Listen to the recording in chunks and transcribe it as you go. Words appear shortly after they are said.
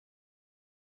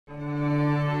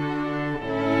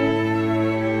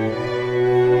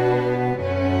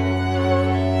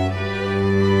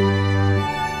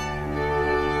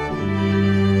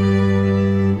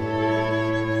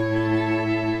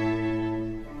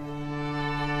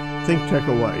ThinkTech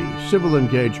Hawaii. Civil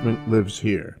engagement lives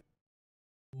here.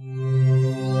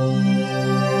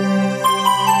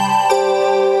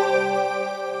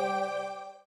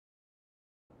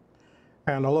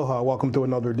 And aloha, welcome to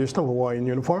another edition of Hawaii in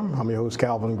Uniform. I'm your host,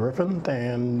 Calvin Griffin,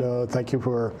 and thank you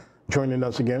for joining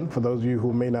us again. For those of you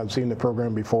who may not have seen the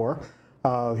program before,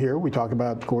 here we talk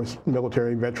about, of course,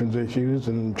 military veterans issues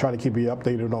and try to keep you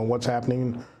updated on what's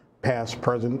happening, past,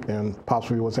 present, and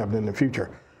possibly what's happening in the future.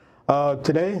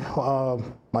 Today,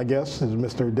 my guest is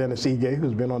Mr. Dennis Egge,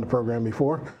 who's been on the program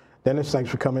before. Dennis, thanks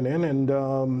for coming in. And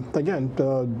again,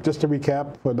 just to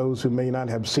recap, for those who may not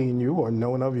have seen you or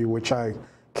known of you, which I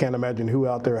can't imagine who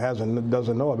out there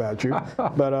doesn't know about you,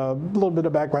 but a little bit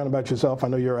of background about yourself. I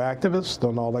know you're an activist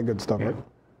and all that good stuff, right?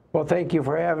 Well, thank you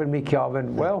for having me,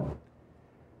 Calvin. Well,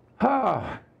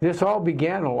 this all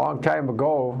began a long time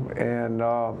ago, and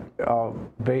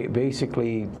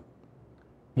basically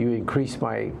you increased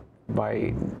my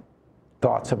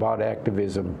thoughts about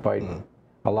activism by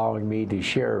allowing me to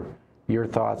share your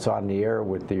thoughts on the air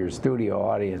with your studio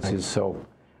audiences. So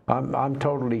I'm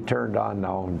totally turned on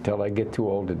now until I get too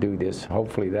old to do this.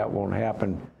 Hopefully that won't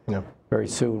happen very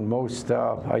soon.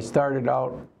 I started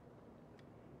out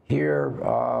here.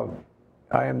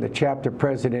 I am the chapter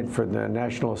president for the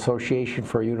National Association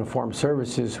for Uniformed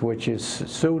Services, which is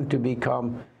soon to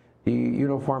become the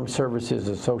Uniformed Services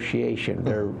Association.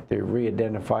 They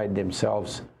re-identified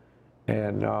themselves,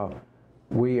 and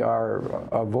we are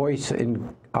a voice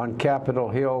on Capitol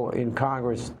Hill in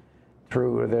Congress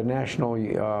through the National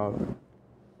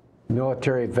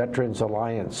Military Veterans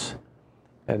Alliance,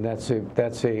 and that's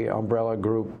a umbrella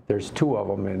group. There's two of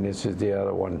them, and this is the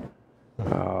other one.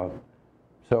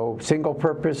 So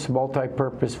single-purpose,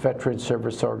 multi-purpose veteran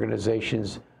service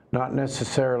organizations, not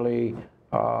necessarily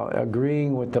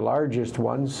agreeing with the largest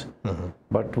ones,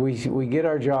 but we get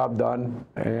our job done,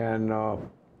 and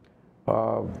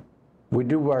we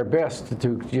do our best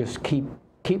to just keep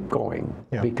going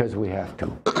because we have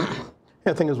to.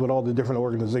 Yeah, the thing is, with all the different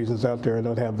organizations out there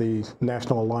that have the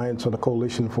National Alliance or the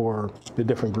Coalition for the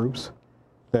different groups,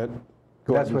 that's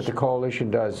what the coalition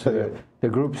does. So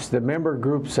the member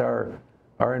groups are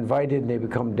invited and they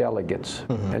become delegates.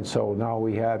 And so now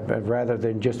we have, rather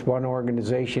than just one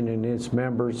organization and its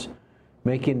members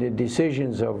making the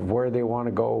decisions of where they want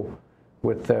to go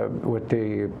with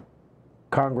the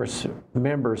Congress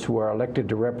members who are elected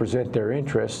to represent their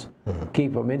interests,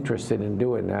 keep them interested in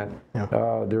doing that.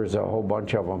 There's a whole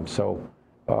bunch of them. So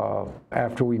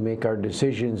after we make our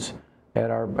decisions at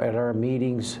our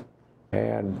meetings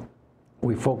and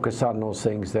we focus on those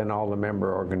things, then all the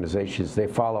member organizations, they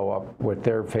follow up with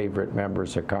their favorite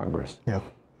members of Congress. Yeah.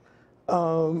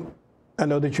 I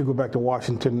know that you go back to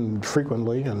Washington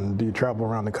frequently and you travel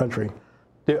around the country.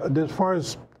 As far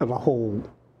as a whole,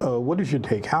 what is your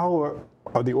take? How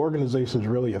are the organizations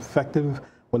really effective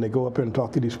when they go up and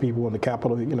talk to these people in the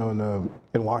Capitol,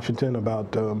 in Washington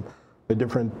about the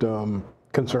different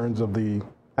concerns of the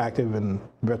active and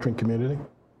veteran community?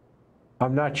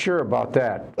 I'm not sure about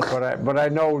that, but I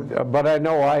know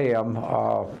I am.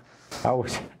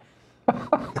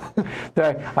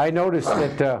 I noticed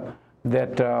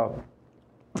that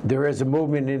there is a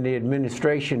movement in the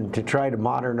administration to try to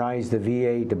modernize the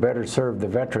VA to better serve the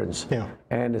veterans,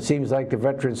 and it seems like the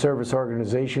veteran service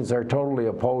organizations are totally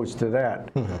opposed to that.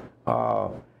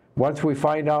 Once we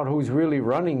find out who's really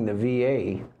running the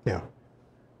VA,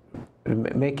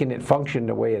 making it function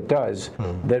the way it does,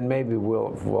 then maybe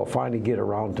we'll finally get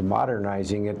around to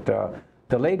modernizing it.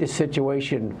 The latest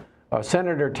situation,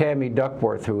 Senator Tammy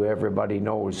Duckworth, who everybody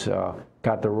knows,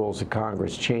 got the rules of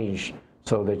Congress changed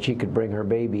so that she could bring her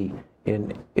baby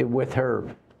with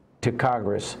her to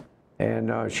Congress.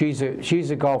 And she's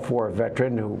a Gulf War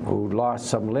veteran who lost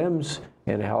some limbs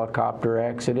in a helicopter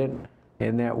accident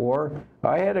in that war.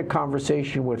 I had a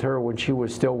conversation with her when she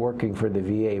was still working for the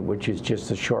VA, which is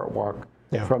just a short walk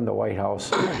from the White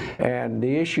House. And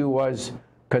the issue was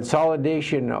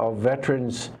consolidation of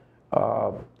veterans'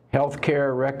 health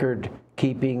care record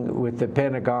keeping with the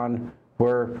Pentagon,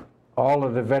 where all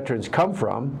of the veterans come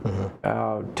from,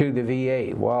 to the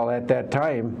VA. Well, at that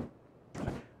time,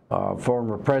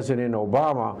 former President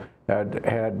Obama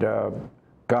had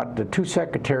got the two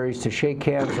secretaries to shake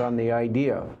hands on the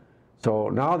idea. So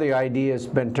now the idea has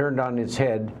been turned on its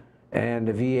head, and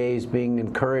the VA is being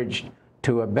encouraged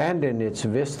to abandon its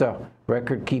VISTA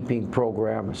record-keeping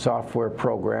program, software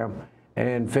program,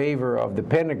 in favor of the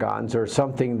Pentagon's or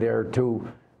something there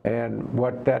too. And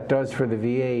what that does for the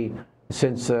VA,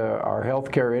 since our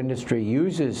healthcare industry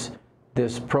uses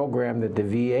this program that the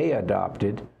VA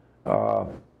adopted,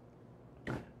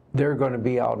 they're going to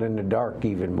be out in the dark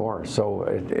even more. So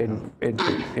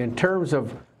in terms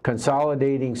of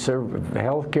consolidating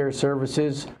healthcare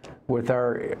services with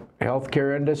our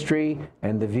healthcare industry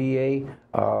and the VA.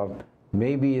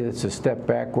 Maybe it's a step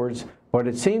backwards, but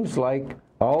it seems like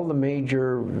all the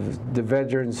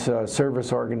veterans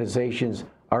service organizations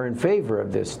are in favor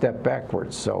of this step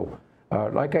backwards. So,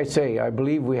 like I say, I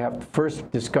believe we have to first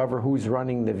discover who's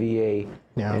running the VA,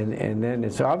 and then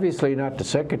it's obviously not the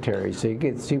secretaries.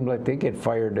 It seems like they get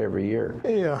fired every year.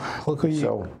 Yeah. Well,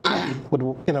 so,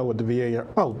 with the VA.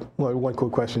 Oh, well, one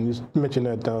quick question. You mentioned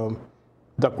that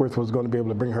Duckworth was going to be able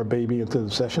to bring her baby into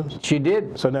the sessions. She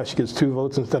did. So now she gets 2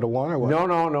 votes instead of 1, or what?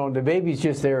 No. The baby's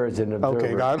just there as an observer.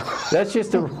 Okay, God. That's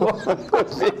just a rule.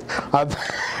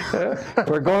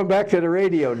 We're going back to the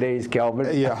radio days,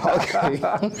 Calvin. Yeah. Okay.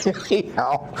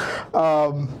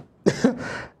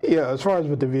 Yeah. As far as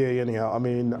with the VA, anyhow. I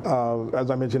mean,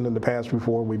 as I mentioned in the past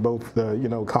before, we both,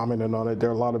 commented on it. There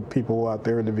are a lot of people out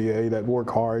there in the VA that work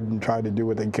hard and try to do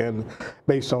what they can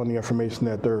based on the information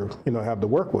that they're, have to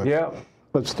work with. Yeah.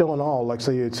 But still in all, like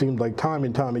say, it seems like time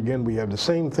and time again, we have the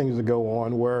same things that go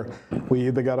on where we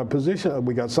either got a position,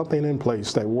 we got something in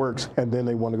place that works, and then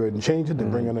they want to go ahead and change it, they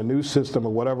bring in a new system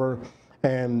or whatever.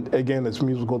 And again, it's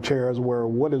musical chairs where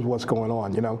what's going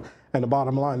on, And the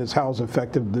bottom line is how it's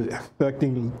affecting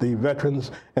the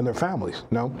veterans and their families,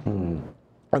 I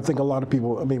think a lot of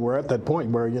people, we're at that point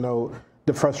where,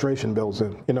 the frustration builds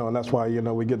in, and that's why,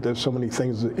 there's so many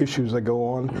things, issues that go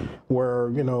on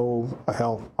where,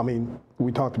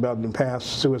 we talked about in the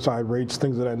past, suicide rates,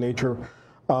 things of that nature.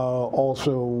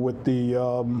 Also with the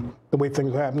way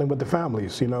things are happening with the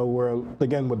families, where,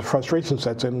 again, with the frustration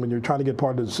sets in when you're trying to get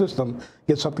part of the system,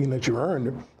 get something that you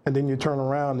earned, and then you turn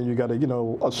around and you got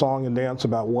a song and dance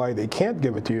about why they can't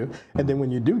give it to you. And then when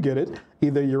you do get it,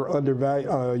 either you're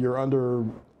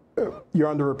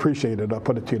underappreciated, I'll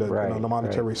put it to you in the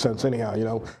monetary sense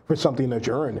anyhow, for something that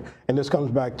you earned. And this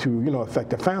comes back to,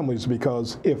 affect the families,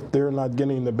 because if they're not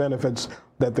getting the benefits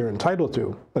that they're entitled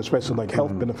to, especially like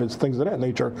health benefits, things of that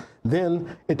nature,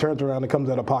 then it turns around and comes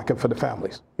out of pocket for the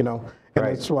families, And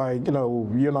that's why,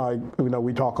 you and I,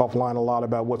 we talk offline a lot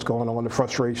about what's going on, the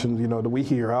frustrations, that we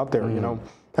hear out there,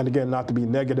 And again, not to be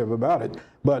negative about it,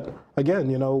 but again,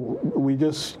 we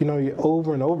just,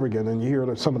 over and over again, and you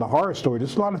hear some of the horror stories.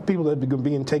 There's a lot of people that are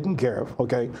being taken care of,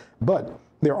 okay, but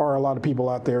there are a lot of people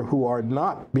out there who are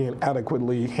not being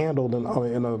adequately handled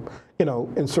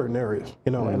in certain areas,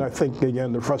 And I think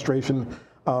again, the frustration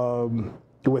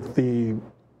with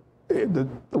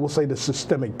we'll say the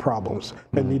systemic problems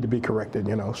that need to be corrected,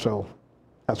 So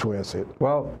that's the way I see it.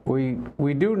 Well, we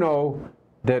do know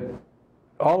that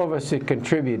all of us have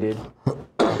contributed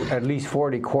at least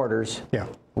 40 quarters. Yeah.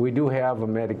 We do have a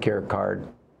Medicare card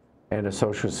and a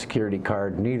Social Security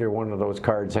card. Neither one of those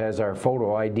cards has our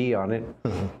photo ID on it.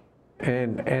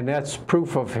 And that's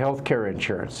proof of health care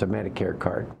insurance, a Medicare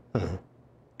card.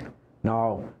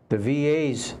 Now, the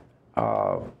VA's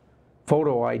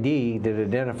photo ID that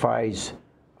identifies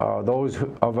those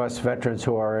of us veterans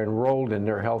who are enrolled in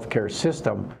their health care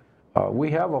system, we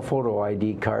have a photo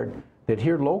ID card that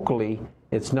here locally,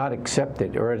 it's not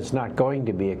accepted, or it's not going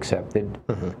to be accepted.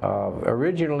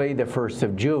 Originally, the 1st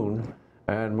of June,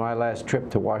 and my last trip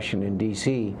to Washington,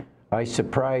 D.C., I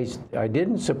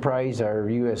didn't surprise our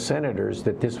U.S. senators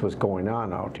that this was going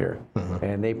on out here,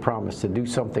 and they promised to do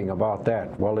something about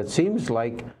that. Well, it seems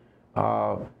like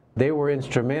they were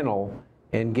instrumental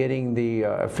in getting the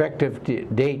effective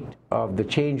date of the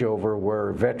changeover,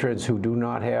 where veterans who do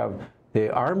not have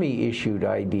the Army-issued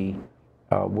ID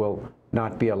will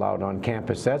not be allowed on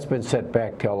campus. That's been set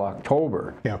back till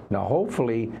October. Yeah. Now,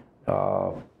 hopefully,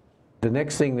 the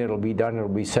next thing that'll be done, it'll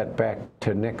be set back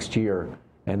to next year,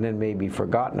 and then maybe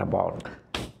forgotten about.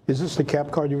 Is this the CAP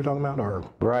card you were talking about, or?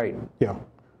 Right. Yeah.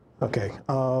 Okay.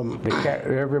 All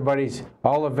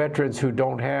the veterans who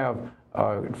don't have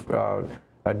a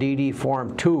DD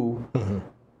Form 2,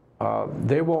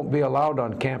 they won't be allowed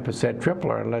on campus at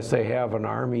Tripler unless they have an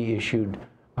Army-issued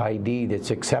ID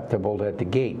that's acceptable at the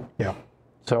gate. Yeah.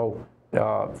 So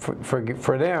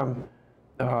for them,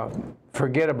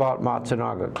 forget about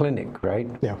Matsunaga Clinic, right?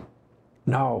 Yeah.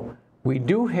 Now, we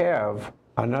do have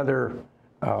another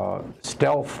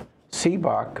stealth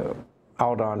CBOC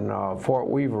out on Fort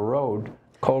Weaver Road,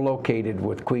 co-located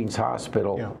with Queens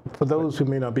Hospital. Yeah. For those who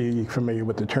may not be familiar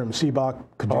with the term CBOC,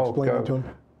 could you explain that to them?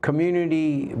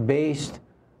 Community-based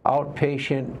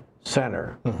outpatient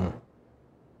center.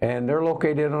 And they're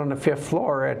located on the 5th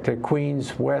floor at the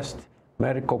Queens West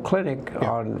Medical Clinic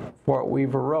on Fort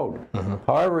Weaver Road.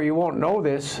 However, you won't know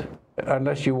this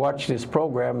unless you watch this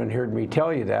program and heard me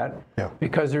tell you that,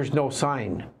 because there's no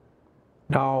sign.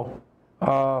 Now,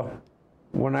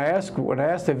 when I asked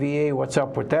the VA what's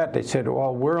up with that, they said,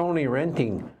 well, we're only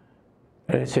renting.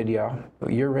 And I said, yeah,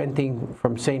 you're renting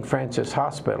from St. Francis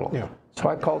Hospital. Yeah. So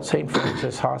I called St.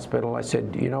 Francis Hospital. I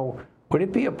said, you know, would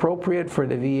it be appropriate for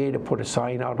the VA to put a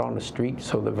sign out on the street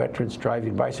so the veterans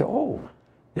driving by say, oh,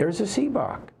 there's a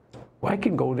CBOC. Well, I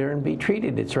can go there and be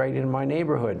treated. It's right in my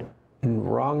neighborhood. And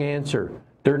wrong answer.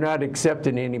 They're not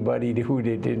accepting anybody who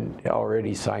didn't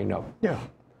already sign up. Yeah.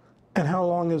 And how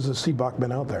long has the CBOC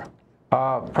been out there?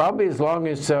 Probably as long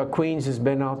as Queens has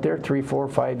been out there, 3, 4,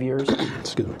 5 years.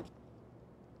 Excuse me.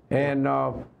 And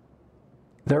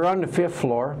they're on the 5th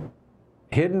floor,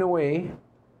 hidden away.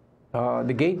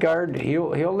 The gate guard,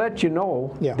 he'll let you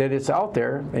know that it's out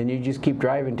there, and you just keep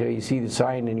driving till you see the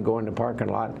sign and you go in the parking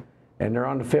lot. And they're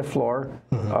on the 5th floor.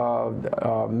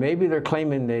 Maybe they're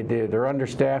claiming they're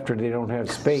understaffed or they don't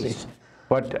have space.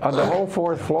 But the whole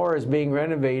 4th floor is being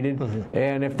renovated,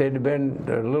 and if they'd have been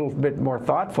a little bit more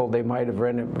thoughtful, they might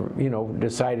have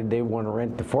decided they want to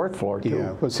rent the 4th floor too.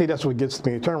 Yeah, but see, that's what gets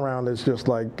me. Turn around is just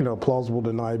like, you know, plausible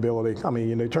deniability. I mean,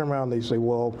 you know, turn around, they say,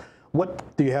 well,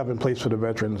 what do you have in place for the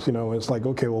veterans? You know, it's like,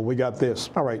 okay, well, we got this.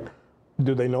 All right.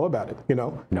 Do they know about it? You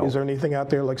know, no. Is there anything out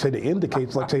there, like say, that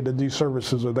indicates, like say, that these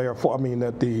services are there for? I mean,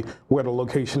 that where the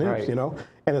location is. Right. You know,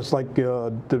 and it's like,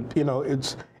 you know,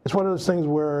 it's one of those things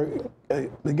where,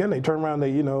 again, they turn around,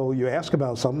 you ask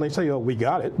about something, they say, oh, we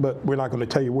got it, but we're not going to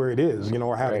tell you where it is, you know,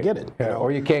 or how to get it. You know?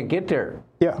 Or you can't get there.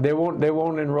 Yeah. They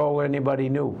won't enroll anybody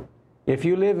new. If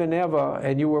you live in Eva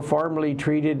and you were formerly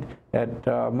treated at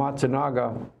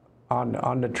Matsunaga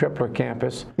on the Tripler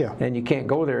campus, and you can't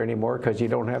go there anymore because you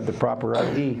don't have the proper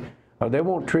ID, they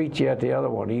won't treat you at the other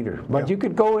one either. But you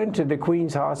could go into the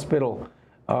Queens Hospital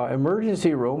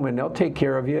emergency room and they'll take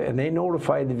care of you, and they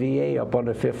notify the VA up on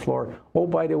the 5th floor, oh,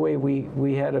 by the way,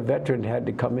 we had a veteran had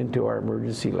to come into our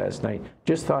emergency last night.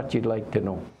 Just thought you'd like to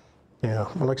know. Yeah,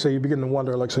 well, like I say, you begin to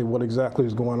wonder, like I say, what exactly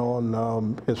is going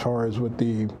on as far as with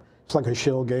it's like a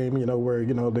shell game, you know, where,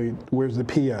 you know, where's the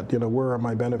P at? You know, where are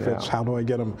my benefits? How do I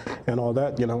get them? And all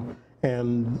that, you know.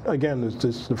 And again, it's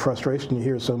just the frustration you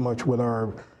hear so much with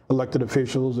our elected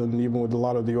officials and even with a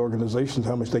lot of the organizations,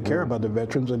 how much they care about the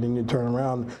veterans. And then you turn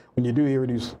around, when you do hear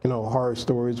these, you know, horror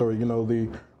stories or, you know, the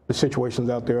situations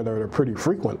out there that are pretty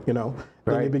frequent, you know,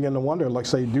 then you begin to wonder, like,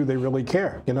 say, do they really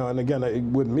care? You know, and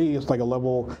again, with me, it's like a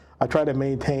level I try to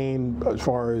maintain as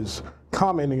far as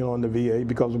commenting on the VA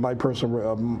because of my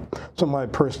personal, some of my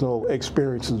personal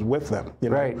experiences with them, you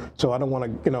know. So I don't want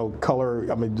to, you know,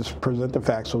 just present the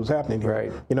facts of what's happening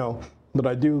here, you know. But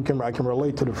I can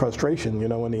relate to the frustration, you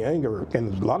know, and the anger in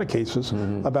a lot of cases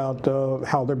about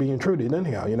how they're being treated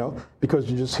anyhow, you know,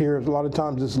 because you just hear a lot of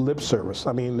times this lip service.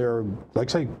 I mean, there are, like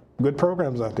say, good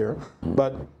programs out there,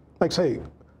 but like say,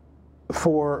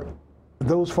 for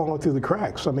those falling through the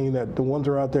cracks, I mean, that the ones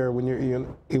are out there when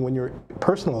you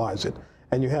personalize it.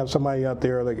 And you have somebody out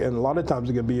there, like, and a lot of times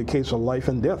it could be a case of life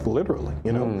and death, literally,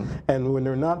 you know. And when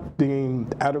they're not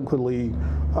being adequately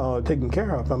taken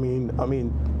care of, I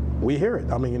mean, we hear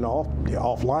it. I mean,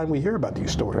 offline we hear about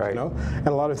these stories, you know. And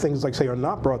a lot of things, like say, are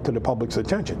not brought to the public's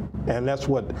attention, and that's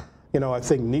what, you know, I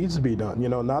think needs to be done. You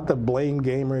know, not the blame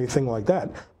game or anything like that,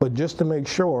 but just to make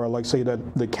sure, like say, that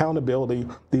the accountability,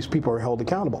 these people are held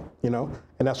accountable, you know.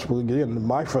 And that's what, again,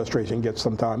 my frustration gets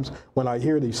sometimes when I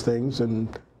hear these things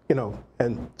and, you know,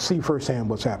 and see firsthand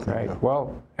what's happening. Right. You know?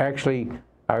 Well, actually,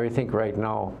 I think right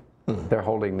now they're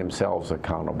holding themselves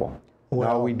accountable. Well,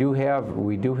 now we do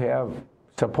have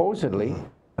supposedly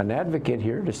an advocate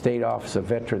here, the State Office of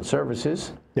Veteran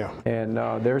Services. Yeah. And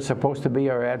they're supposed to be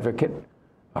our advocate.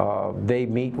 They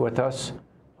meet with us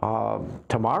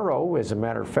tomorrow, as a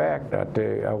matter of fact, at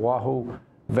the Oahu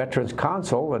Veterans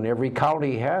Council, and every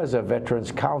county has a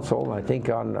Veterans Council. I think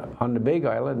on the Big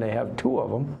Island they have 2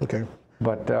 of them. Okay.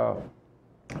 But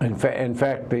in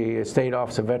fact, the State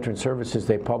Office of Veteran Services,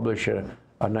 they publish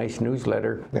a nice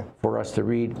newsletter for us to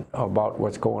read about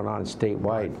what's going on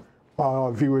statewide. While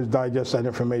our viewers digest that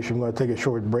information, we're going to take a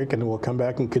short break, and then we'll come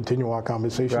back and continue our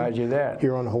conversation. Roger that.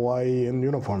 Here on Hawaii in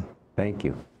Uniform. Thank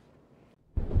you.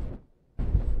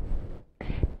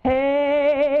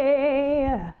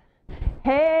 Hey,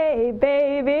 hey,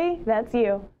 baby, that's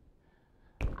you.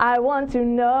 I want to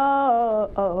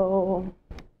know,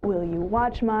 will you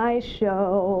watch my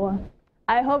show?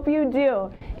 I hope you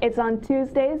do. It's on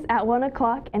Tuesdays at 1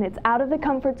 o'clock, and it's Out of the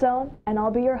Comfort Zone, and I'll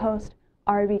be your host,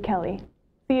 R.B. Kelly.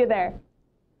 See you there.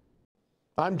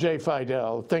 I'm Jay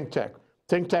Fidel, ThinkTech.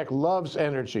 ThinkTech loves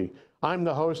energy. I'm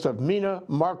the host of Mina,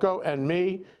 Marco, and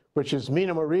Me, which is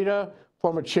Mina Morita,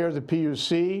 former chair of the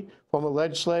PUC, former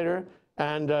legislator,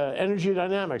 and Energy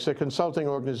Dynamics, a consulting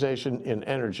organization in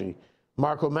energy.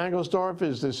 Marco Mangelsdorf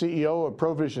is the CEO of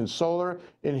Provision Solar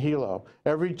in Hilo.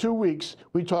 Every 2 weeks,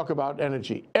 we talk about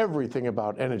energy, everything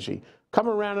about energy. Come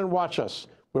around and watch us.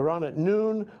 We're on at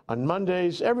noon on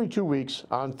Mondays, every 2 weeks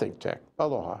on ThinkTech.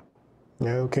 Aloha.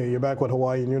 Okay, you're back with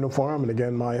Hawaii in Uniform, and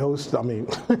again, my host,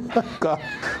 God,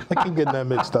 I keep getting that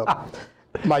mixed up.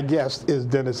 My guest is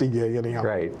Dennis Egge, anyhow.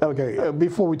 Right. Okay,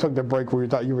 before we took the break,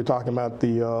 you were talking about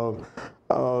the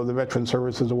veteran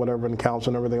services or whatever, and council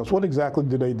and everything else. What exactly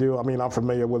do they do? I mean, I'm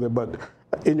familiar with it, but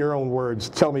in your own words,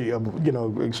 tell me,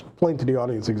 explain to the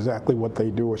audience exactly what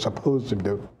they do or supposed to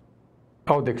do.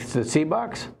 Oh, the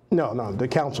C-Box? No, the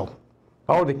council.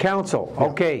 Oh, the council. Yeah.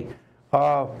 Okay.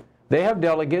 They have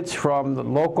delegates from the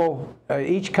local,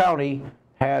 each county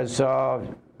has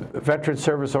veteran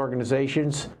service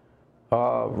organizations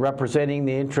representing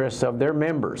the interests of their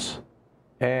members.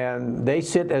 And they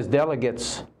sit as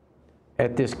delegates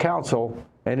at this council.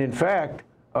 And in fact,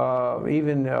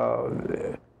 even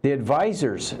the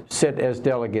advisors sit as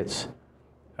delegates.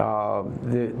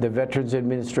 The Veterans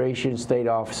Administration, State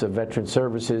Office of Veteran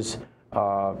Services,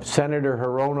 Senator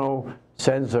Hirono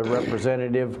sends a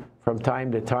representative from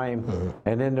time to time,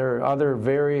 and then there are other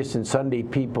various and Sunday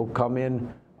people come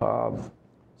in.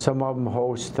 Some of them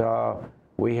host.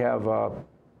 We have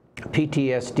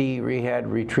PTSD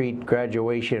rehab retreat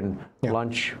graduation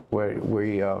lunch where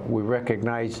we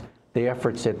recognize the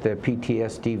efforts that the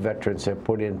PTSD veterans have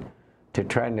put in to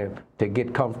trying to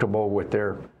get comfortable with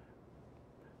their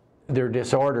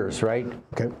disorders, right?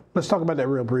 Okay, let's talk about that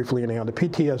real briefly anyhow. The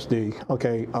PTSD,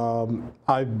 okay,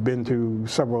 I've been to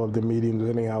several of the meetings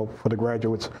anyhow for the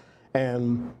graduates,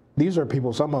 and these are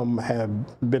people, some of them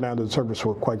have been out of the service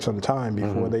for quite some time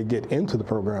before they get into the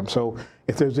program. So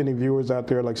if there's any viewers out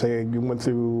there, like say you went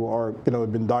through or,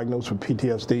 have been diagnosed with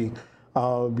PTSD,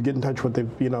 get in touch with the,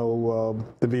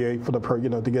 the VA for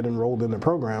the, to get enrolled in the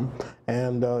program.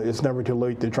 And it's never too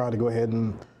late to try to go ahead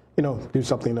and, do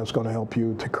something that's going to help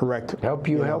you to correct. Help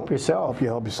you help yourself. Help you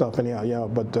help yourself anyhow, yeah.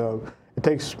 But it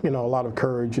takes, a lot of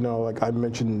courage, like I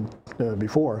mentioned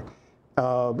before.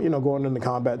 Going into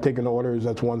combat, taking orders,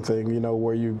 that's one thing,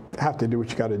 where you have to do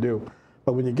what you got to do.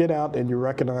 But when you get out and you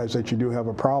recognize that you do have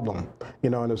a problem,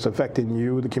 and it's affecting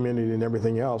you, the community, and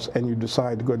everything else, and you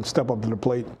decide to go ahead and step up to the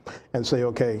plate and say,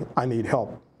 okay, I need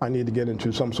help. I need to get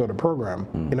into some sort of program,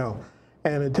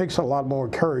 And it takes a lot more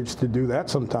courage to do that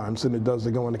sometimes than it does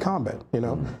to go into combat,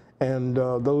 And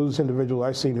those individuals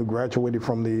I've seen who graduated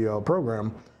from the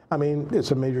program, I mean,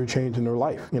 it's a major change in their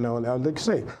life, And like I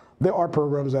say, there are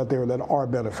programs out there that are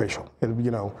beneficial,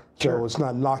 so it's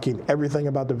not knocking everything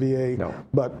about the VA,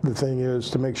 but the thing is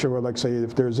to make sure, like say,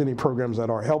 if there's any programs that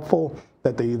are helpful,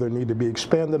 that they either need to be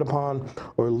expanded upon,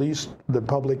 or at least the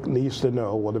public needs to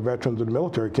know, or the veterans of the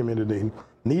military community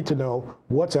need to know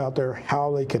what's out there,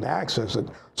 how they can access it,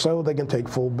 so they can take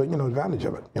full, advantage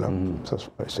of it, So that's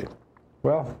what I see.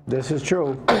 Well, this is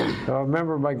true. I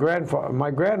remember my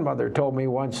grandmother told me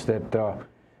once that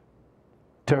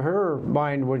to her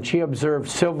mind, when she observed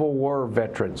Civil War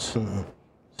veterans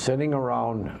sitting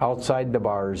around outside the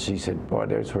bars, she said, boy,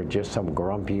 those were just some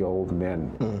grumpy old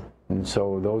men. And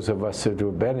so those of us who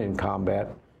have been in combat,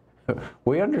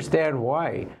 we understand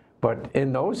why. But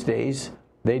in those days,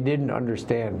 they didn't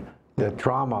understand the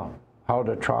trauma, how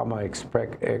the trauma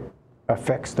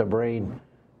affects the brain.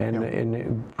 And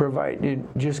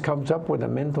it just comes up with a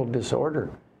mental disorder.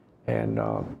 And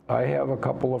I have a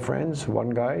couple of friends. One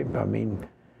guy, I mean,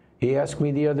 he asked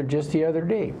me just the other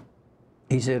day.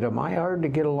 He said, "Am I hard to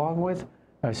get along with?"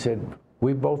 I said,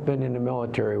 "We've both been in the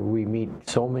military. We meet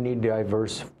so many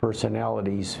diverse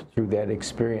personalities through that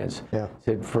experience." Yeah. I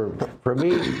said, for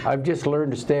me, I've just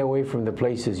learned to stay away from the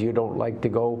places you don't like to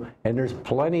go. And there's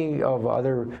plenty of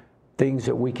other things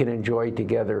that we can enjoy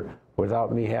together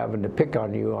without me having to pick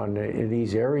on you in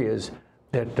these areas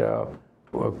that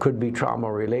could be trauma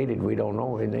related. We don't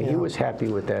know. And he was happy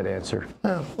with that answer.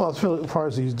 Yeah. Well, as far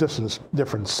as these different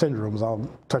syndromes, I'll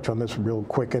touch on this real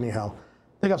quick anyhow.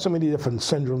 They got so many different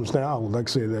syndromes now, like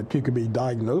say, that you could be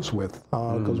diagnosed with.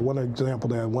 Because one example,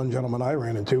 that one gentleman I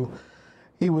ran into,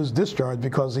 he was discharged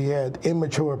because he had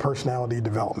immature personality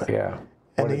development. Yeah.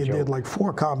 And he did like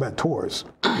 4 combat tours.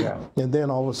 Yeah. And then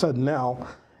all of a sudden now,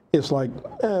 it's like,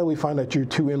 we find that you're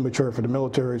too immature for the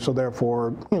military, so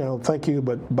therefore, thank you,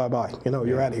 but bye-bye.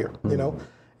 You're out of here,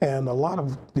 And a lot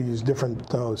of these different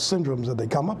syndromes that they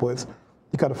come up with,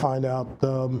 you got to find out,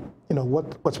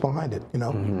 what's behind it,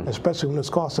 especially when it's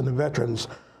costing the veterans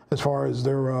as far as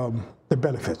their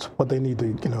benefits, what they need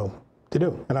to, to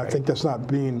do. And I think that's not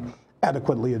being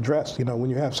adequately addressed, when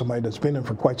you have somebody that's been in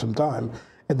for quite some time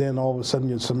and then all of a sudden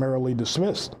you're summarily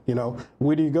dismissed. You know,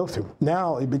 where do you go through?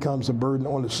 Now it becomes a burden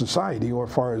on the society, or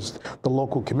as far as the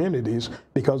local communities,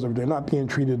 because if they're not being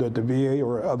treated at the VA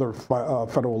or other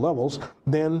federal levels,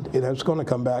 then it's going to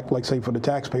come back, like say for the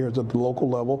taxpayers at the local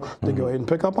level, to go ahead and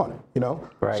pick up on it, you know?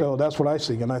 Right. So that's what I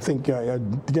see. And I think,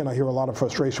 again, I hear a lot of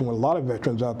frustration with a lot of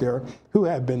veterans out there who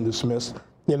have been dismissed,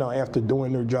 you know, after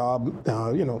doing their job,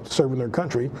 you know, serving their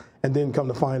country, and then come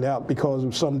to find out because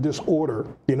of some disorder,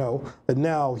 you know, that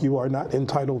now you are not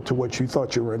entitled to what you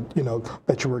thought you were, you know,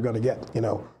 that you were going to get, you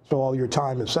know. So all your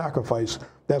time and sacrifice,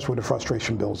 that's where the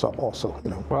frustration builds up also, you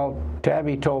know. Well,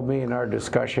 Tabby told me in our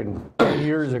discussion 10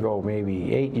 years ago,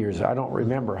 maybe 8 years, I don't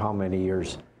remember how many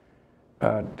years,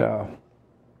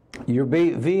 your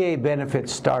VA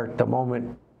benefits start the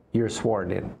moment you're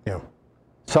sworn in. Yeah.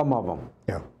 Some of them.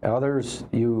 Yeah. Others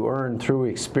you earn through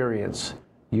experience.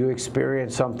 You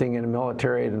experience something in the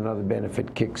military and another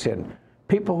benefit kicks in.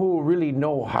 People who really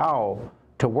know how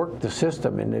to work the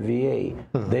system in the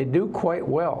VA, they do quite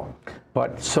well.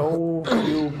 But so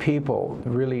few people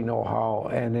really know how,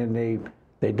 and then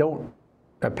they don't,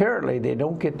 apparently they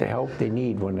don't get the help they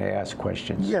need when they ask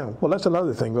questions. Yeah, well, that's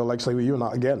another thing, though. Like say, you and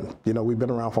I, again, you know, we've been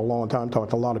around for a long time,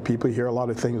 talked to a lot of people, hear a lot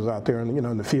of things out there, and you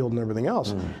know, in the field and everything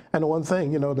else. And the one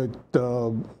thing, you know, that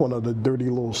one of the dirty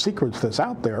little secrets that's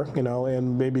out there, you know,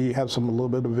 and maybe have some a little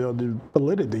bit of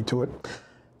validity to it,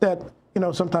 that you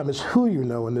know, sometimes it's who you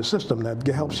know in the system that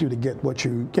helps you to get what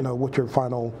you know, what your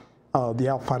final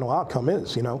final outcome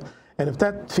is, you know. And if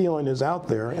that feeling is out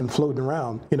there and floating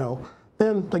around, you know,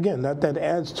 then again, that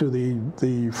adds to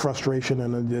the frustration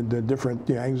and the different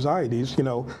anxieties, you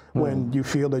know, when you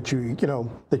feel that you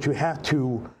know, that you have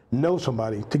to know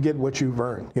somebody to get what you've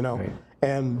earned, you know. Right.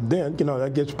 And then, you know,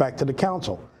 that gets back to the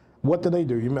council. What do they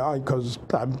do? Because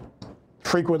I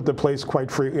frequent the place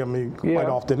quite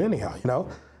often anyhow, you know.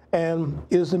 And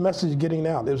is the message getting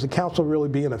out? Is the council really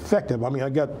being effective? I mean, I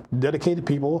got dedicated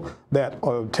people that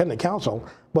attend the council,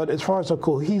 but as far as a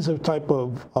cohesive type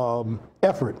of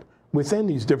effort within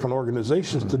these different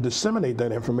organizations to disseminate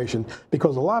that information,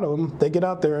 because a lot of them, they get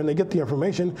out there and they get the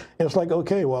information and it's like,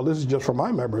 okay, well, this is just for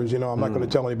my members, you know, I'm not going to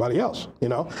tell anybody else, you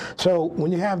know. So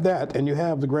when you have that and you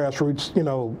have the grassroots, you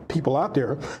know, people out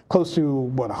there, close to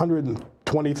what,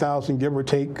 120,000, give or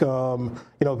take,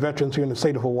 you know, veterans here in the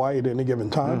state of Hawaii at any given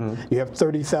time. You have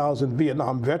 30,000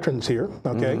 Vietnam veterans here,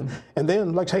 okay? And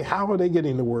then, like, say, how are they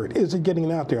getting the word? Is it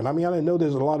getting out there? And I mean, I know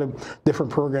there's a lot of different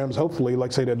programs, hopefully,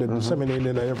 like, say, that are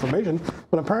disseminating that information,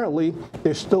 but apparently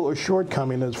there's still a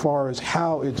shortcoming as far as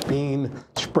how it's being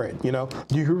spread, you know?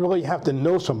 You really have to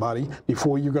know somebody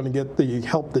before you're going to get the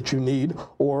help that you need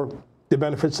or the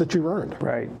benefits that you've earned.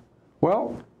 Right.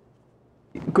 Well,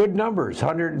 good numbers,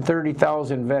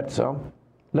 130,000 vets, huh?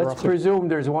 Let's roughly presume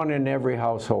there's one in every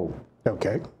household.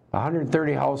 Okay.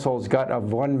 130 households got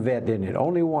one vet in it,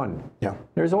 only one. Yeah.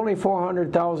 There's only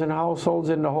 400,000 households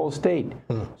in the whole state.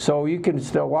 So you can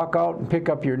still walk out and pick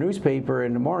up your newspaper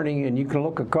in the morning and you can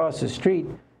look across the street,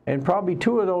 and probably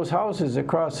 2 of those houses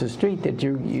across the street that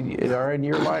you are in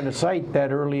your line of sight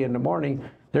that early in the morning,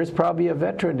 there's probably a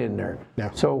veteran in there.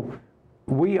 Yeah. So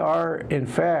we are, in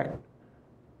fact,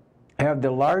 have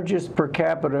the largest per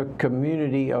capita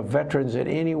community of veterans than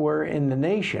anywhere in the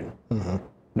nation.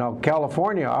 Now,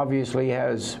 California obviously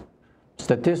has,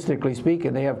 statistically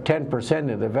speaking, they have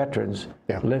 10% of the veterans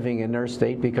living in their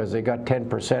state because they got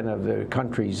 10% of the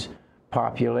country's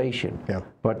population.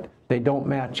 But they don't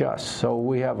match us. So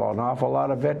we have an awful lot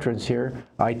of veterans here.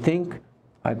 I think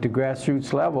at the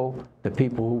grassroots level, the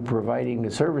people who are providing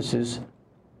the services,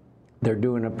 they're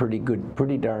doing a pretty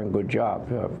darn good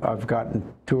job. I've gotten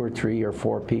 2 or 3 or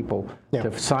 4 people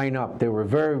to sign up. They were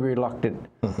very reluctant,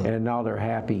 and now they're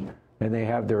happy, and they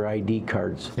have their ID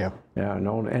cards.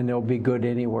 And they'll be good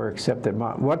anywhere except at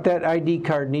mom. What that ID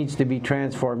card needs to be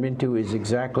transformed into is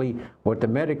exactly what the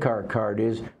Medicare card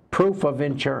is, proof of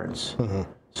insurance.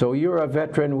 So you're a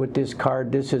veteran with this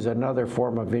card. This is another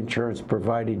form of insurance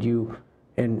provided you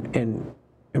in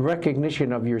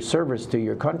recognition of your service to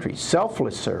your country,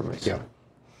 selfless service.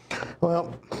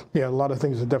 Well, a lot of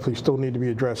things that definitely still need to be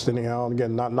addressed anyhow. And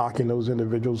again, not knocking those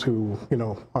individuals who, you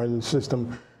know, are in the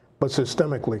system, but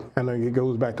systemically. And it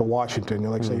goes back to Washington.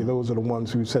 Like say, those are the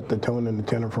ones who set the tone and the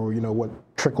tenor for, you know, what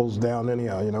trickles down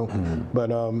anyhow, you know.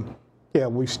 But yeah,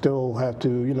 we still have to,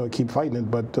 you know, keep fighting it.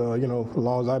 But, you know, as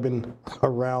long as I've been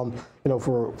around, you know,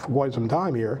 for quite some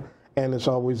time here, and it's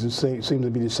always the same, seems to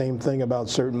be the same thing about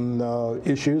certain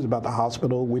issues about the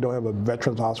hospital. We don't have a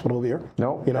veterans hospital here.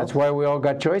 No, you know? That's why we all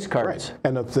got choice cards. Right.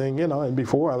 And the thing, you know, and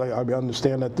before I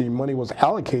understand that the money was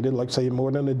allocated, like say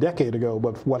more than a decade ago,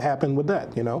 but what happened with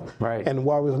that, you know? Right. And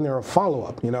why wasn't there a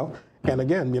follow-up, you know? And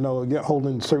again, you know,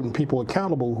 holding certain people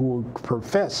accountable who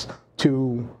profess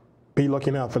to be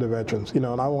looking out for the veterans, you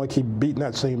know, and I don't want to keep beating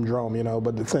that same drum, you know,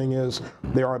 but the thing is,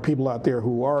 there are people out there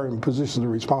who are in positions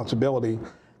of responsibility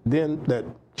then that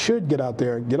should get out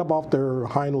there, get up off their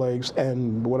hind legs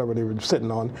and whatever they were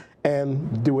sitting on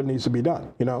and do what needs to be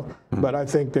done, you know. But I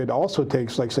think that also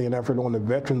takes, like, say, an effort on the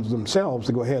veterans themselves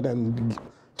to go ahead and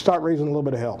start raising a little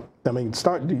bit of hell. I mean,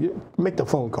 make the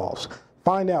phone calls.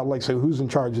 Find out, like, say, who's in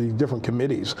charge of these different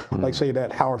committees, like, say,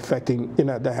 that how affecting, you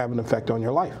know, that have an effect on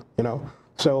your life, you know.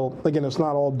 So, again, it's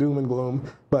not all doom and gloom,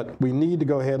 but we need to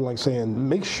go ahead and, like, say, and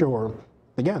make sure,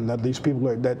 again, that these people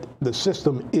are, that the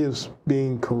system is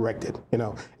being corrected, you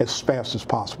know, as fast as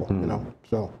possible, you know.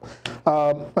 So,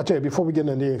 I'll tell you, before we get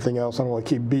into anything else, I don't want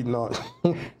to keep beating on,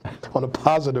 on a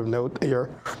positive note here.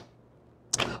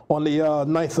 On the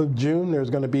 9th of June, there's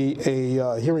going to be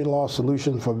a hearing loss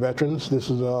solution for veterans. This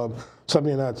is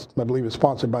something that's, I believe, is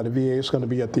sponsored by the VA. It's going to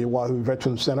be at the Oahu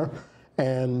Veterans Center.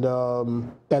 And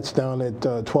that's down at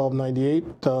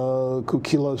 1298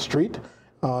 Kukila Street,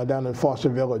 down in Foster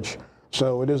Village.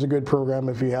 So it is a good program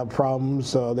if you have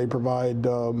problems. They provide,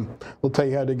 they'll tell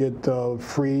you how to get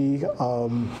free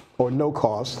or no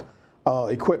cost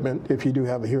equipment if you do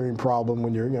have a hearing problem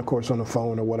when you're, you know, of course, on the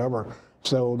phone or whatever.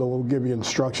 So they'll give you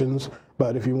instructions.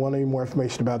 But if you want any more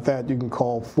information about that, you can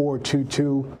call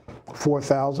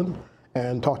 422-4000.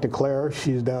 And talk to Claire.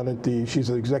 She's down at she's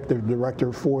the executive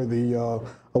director for the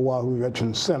Oahu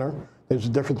Veterans Center. There's a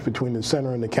difference between the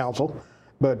center and the council,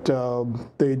 but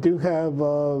they do have,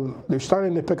 they're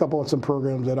starting to pick up on some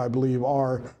programs that I believe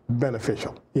are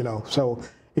beneficial, you know. So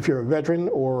if you're a veteran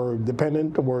or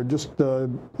dependent or just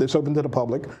it's open to the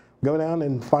public, go down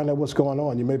and find out what's going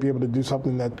on. You may be able to do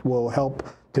something that will help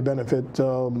to benefit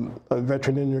a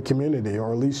veteran in your community,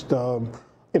 or at least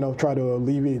you know, try to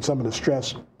alleviate some of the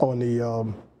stress on the,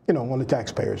 you know, on the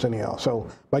taxpayers anyhow. So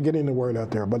by getting the word out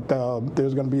there. But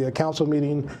there's going to be a council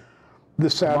meeting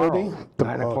this Saturday.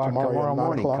 9 o'clock tomorrow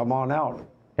morning. Come on out.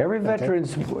 Every veteran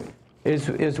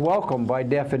is welcome by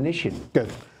definition. Good.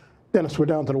 Dennis, we're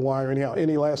down to the wire anyhow.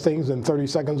 Any last things in 30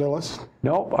 seconds or less?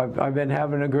 Nope, I've been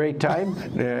having a great time,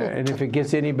 and if it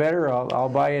gets any better, I'll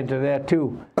buy into that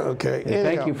too. Okay.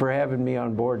 Thank you for having me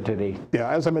on board today. Yeah,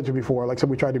 as I mentioned before, like I said,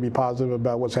 we try to be positive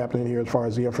about what's happening here as far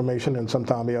as the information, and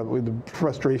sometimes with the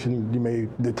frustration, you may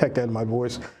detect that in my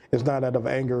voice. It's not out of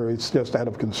anger, it's just out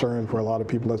of concern for a lot of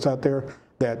people that's out there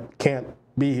that can't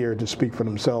be here to speak for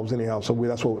themselves anyhow. So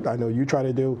that's what I know you try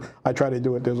to do. I try to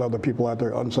do it. There's other people out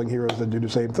there, unsung heroes, that do the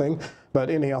same thing. But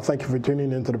anyhow, thank you for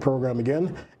tuning into the program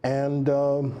again. And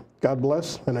God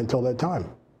bless. And until that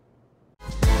time.